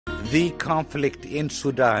The conflict in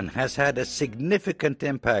Sudan has had a significant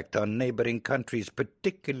impact on neighboring countries,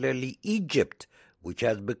 particularly Egypt, which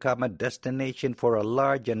has become a destination for a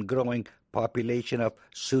large and growing population of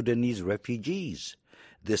Sudanese refugees.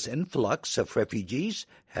 This influx of refugees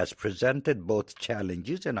has presented both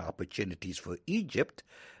challenges and opportunities for Egypt,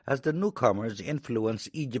 as the newcomers influence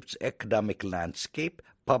Egypt's economic landscape,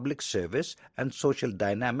 public service, and social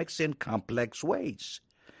dynamics in complex ways.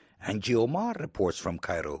 Angie Omar reports from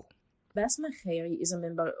Cairo. Basma Khairi is a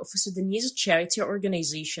member of a Sudanese charity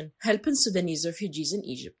organization helping Sudanese refugees in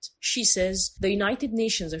Egypt. She says the United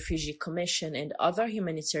Nations Refugee Commission and other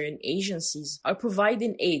humanitarian agencies are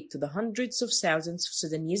providing aid to the hundreds of thousands of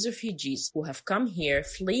Sudanese refugees who have come here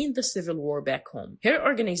fleeing the civil war back home. Her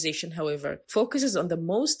organization, however, focuses on the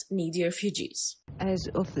most needy refugees. As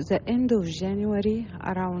of the end of January,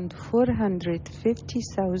 around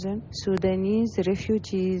 450,000 Sudanese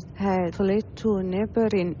refugees had fled to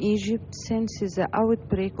neighboring Egypt since the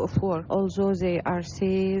outbreak of war. Although they are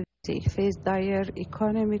safe, they face dire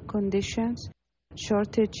economic conditions,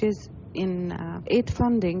 shortages in aid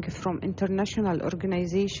funding from international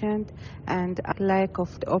organizations, and a lack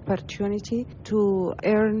of the opportunity to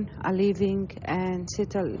earn a living and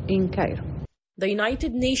settle in Cairo. The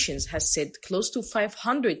United Nations has said close to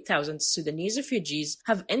 500,000 Sudanese refugees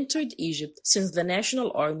have entered Egypt since the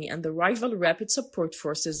National Army and the rival Rapid Support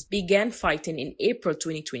Forces began fighting in April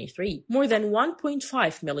 2023. More than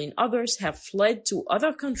 1.5 million others have fled to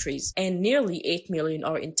other countries, and nearly 8 million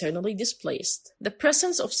are internally displaced. The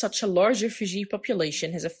presence of such a large refugee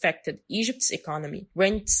population has affected Egypt's economy.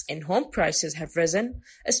 Rents and home prices have risen,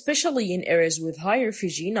 especially in areas with high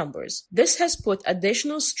refugee numbers. This has put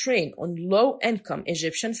additional strain on low-income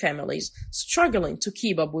Egyptian families struggling to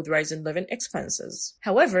keep up with rising living expenses.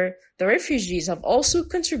 However, the refugees have also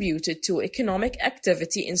contributed to economic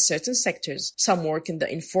activity in certain sectors. Some work in the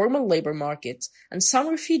informal labor market, and some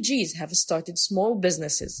refugees have started small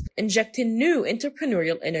businesses, injecting new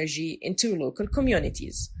entrepreneurial energy into local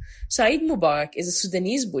communities. Saeed Mubarak is a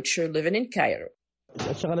Sudanese butcher living in Cairo.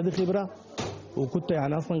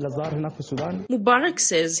 Mubarak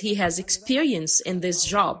says he has experience in this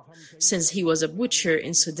job since he was a butcher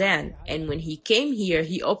in Sudan, and when he came here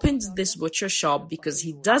he opened this butcher shop because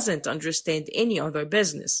he doesn't understand any other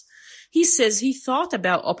business. He says he thought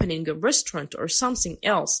about opening a restaurant or something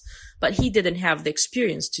else, but he didn't have the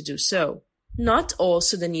experience to do so. Not all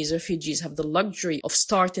Sudanese refugees have the luxury of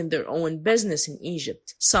starting their own business in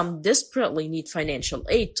Egypt. Some desperately need financial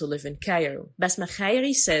aid to live in Cairo. Basma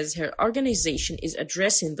Khairi says her organization is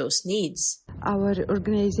addressing those needs. Our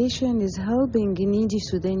organization is helping needy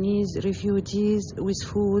Sudanese refugees with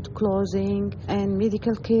food, clothing, and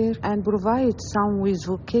medical care, and provide some with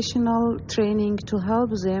vocational training to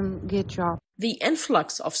help them get jobs. The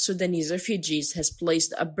influx of Sudanese refugees has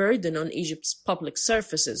placed a burden on Egypt's public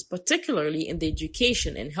services, particularly in the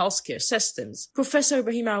education and healthcare systems. Professor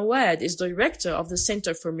Ibrahim Awad is director of the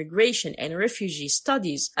Center for Migration and Refugee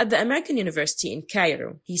Studies at the American University in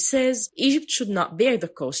Cairo. He says Egypt should not bear the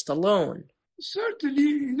cost alone.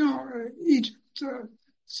 Certainly, Egypt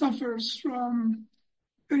suffers from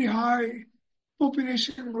very high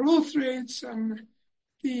population growth rates, and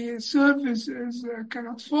the services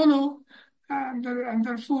cannot follow. And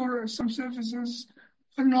therefore, some services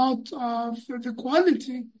are not of the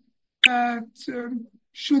quality that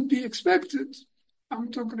should be expected.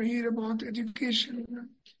 I'm talking here about education,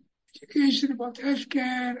 about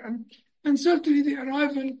healthcare, and certainly the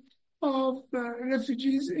arrival of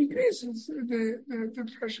refugees increases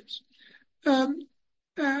the pressures.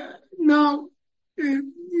 Now,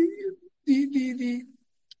 the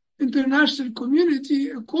international community,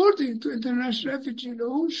 according to international refugee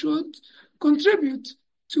law, should contribute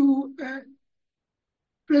to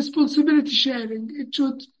responsibility sharing. It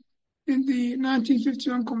should, in the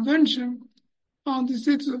 1951 Convention on the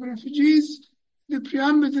Status of Refugees, the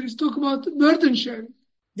preamble there is talk about burden sharing.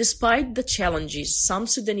 Despite the challenges, some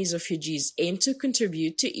Sudanese refugees aim to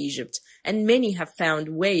contribute to Egypt, and many have found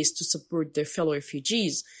ways to support their fellow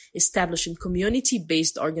refugees, establishing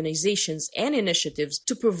community-based organizations and initiatives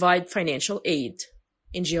to provide financial aid.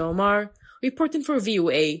 Angie Omar, reporting for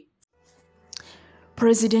VOA.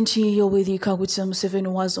 President Yoweri Kaguta Museven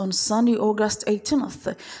was on Sunday, August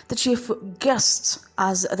 18th, the chief guest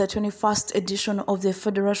as the 21st edition of the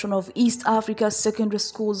Federation of East Africa Secondary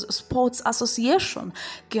Schools Sports Association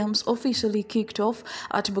Games officially kicked off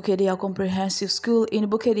at Bukedea Comprehensive School in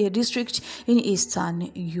Bukedea District in eastern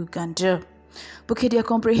Uganda. Bukedea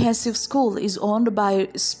Comprehensive School is owned by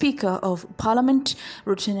Speaker of Parliament,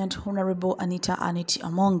 Lieutenant Honorable Anita Aniti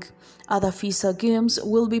Among. Other Feassa games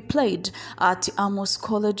will be played at Amos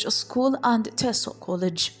College School and Teso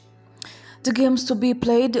College. The games to be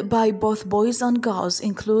played by both boys and girls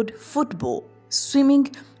include football, swimming,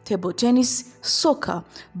 table tennis, soccer,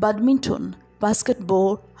 badminton,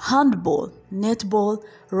 basketball, handball, netball,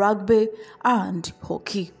 rugby, and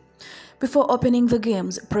hockey. Before opening the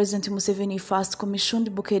games, President Museveni first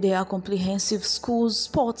commissioned Bukedea Comprehensive Schools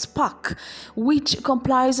Sports Park, which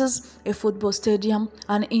comprises a football stadium,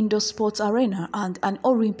 an indoor sports arena, and an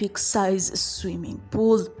Olympic-size swimming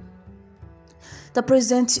pool. The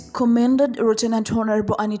President commended Lieutenant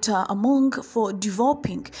Honorable Anita Among for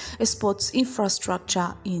developing a sports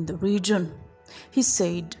infrastructure in the region. He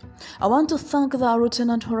said, "I want to thank the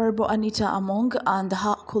Lieutenant Honorable Anita Among and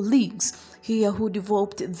her colleagues here who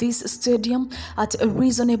developed this stadium at a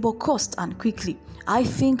reasonable cost and quickly. I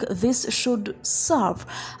think this should serve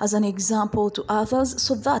as an example to others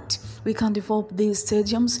so that we can develop these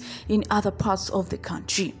stadiums in other parts of the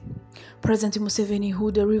country." President Museveni,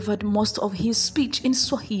 who delivered most of his speech in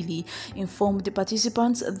Swahili, informed the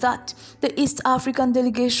participants that the East African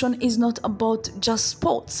delegation is not about just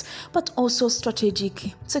sports, but also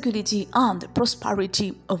strategic security and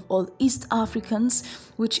prosperity of all East Africans,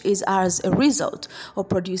 which is as a result of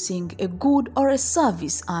producing a good or a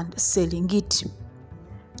service and selling it.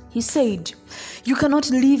 He said, "You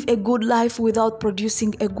cannot live a good life without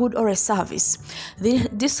producing a good or a service.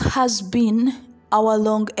 This has been our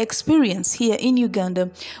long experience here in Uganda,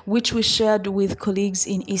 which we shared with colleagues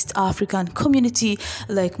in East African community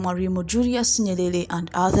like Marimo Julius Nyerere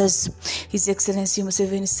and others." His Excellency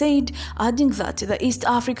Museven said, adding that the East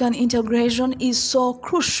African integration is so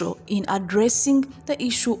crucial in addressing the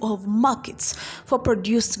issue of markets for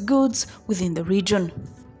produced goods within the region.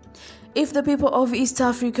 If the people of East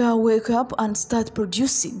Africa wake up and start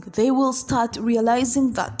producing, they will start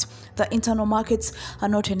realizing that the internal markets are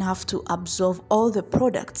not enough to absorb all the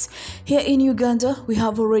products. Here in Uganda, we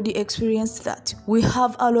have already experienced that. We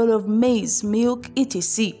have a lot of maize, milk,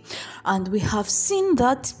 etc. And we have seen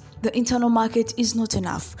that the internal market is not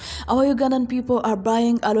enough. Our Ugandan people are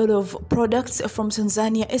buying a lot of products from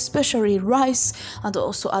Tanzania, especially rice, and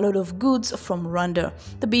also a lot of goods from Rwanda.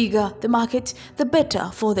 The bigger the market, the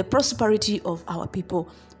better for the prosperity of our people,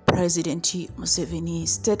 President Museveni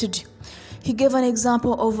stated. He gave an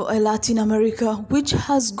example of Latin America, which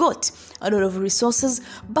has got a lot of resources,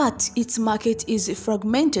 but its market is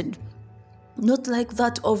fragmented, not like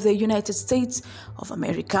that of the United States of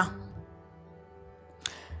America.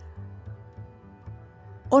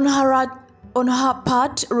 On her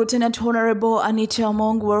part, Lieutenant Honorable Anita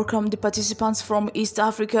Among welcomed the participants from East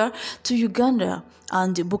Africa to Uganda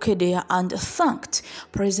and Bukedea and thanked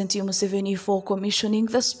President Museveni for commissioning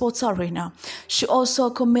the sports arena. She also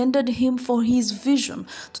commended him for his vision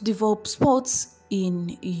to develop sports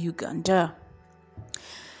in Uganda.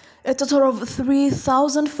 A total of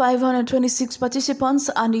 3,526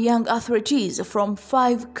 participants and young athletes from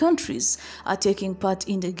 5 countries are taking part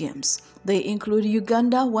in the Games. They include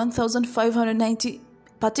Uganda, 1,590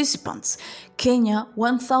 participants, Kenya,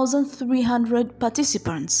 1,300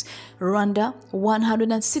 participants, Rwanda,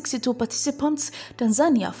 162 participants,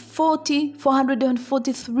 Tanzania,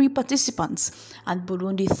 443 participants, and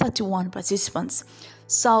Burundi, 31 participants.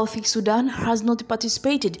 South Sudan has not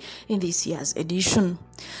participated in this year's edition.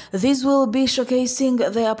 These will be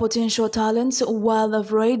showcasing their potential talents while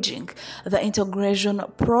leveraging the integration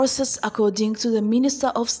process, according to the Minister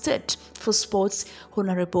of State for Sports,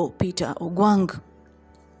 Honorable Peter Ogwang.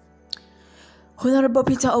 Honorable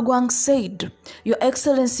Peter Ogwang said, "Your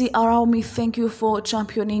Excellency, allow me thank you for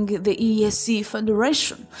championing the EAC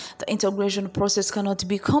Federation. The integration process cannot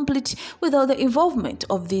be complete without the involvement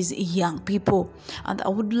of these young people. And I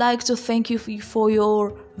would like to thank you for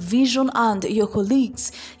your vision and your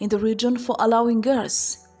colleagues in the region for allowing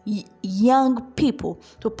us, young people,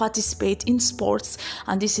 to participate in sports,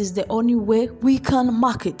 and this is the only way we can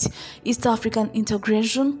market East African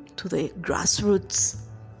integration to the grassroots."